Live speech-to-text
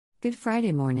Good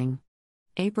Friday morning,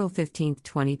 April 15th,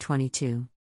 2022.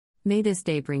 May this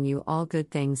day bring you all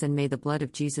good things, and may the blood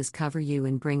of Jesus cover you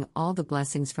and bring all the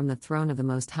blessings from the throne of the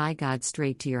Most High God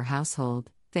straight to your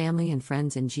household, family, and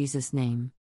friends in Jesus'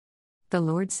 name. The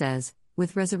Lord says,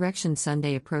 with Resurrection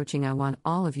Sunday approaching, I want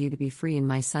all of you to be free in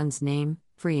my Son's name,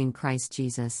 free in Christ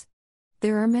Jesus.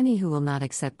 There are many who will not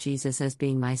accept Jesus as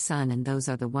being my Son, and those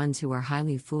are the ones who are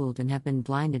highly fooled and have been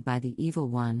blinded by the evil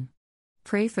one.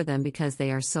 Pray for them because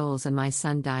they are souls, and my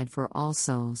Son died for all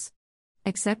souls.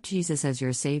 Accept Jesus as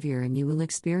your Savior and you will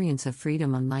experience a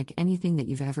freedom unlike anything that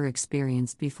you've ever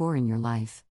experienced before in your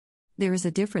life. There is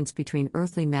a difference between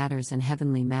earthly matters and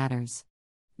heavenly matters.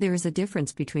 There is a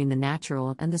difference between the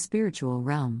natural and the spiritual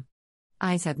realm.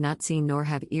 Eyes have not seen nor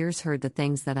have ears heard the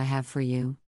things that I have for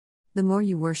you. The more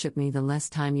you worship me, the less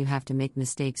time you have to make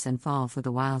mistakes and fall for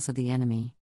the wiles of the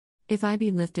enemy. If I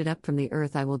be lifted up from the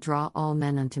earth, I will draw all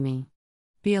men unto me.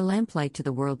 Be a lamplight to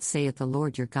the world, saith the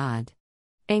Lord your God.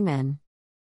 Amen.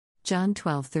 John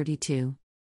 12:32.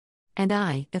 And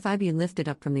I, if I be lifted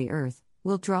up from the earth,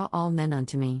 will draw all men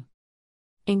unto me.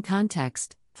 In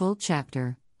context, full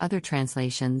chapter, other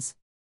translations.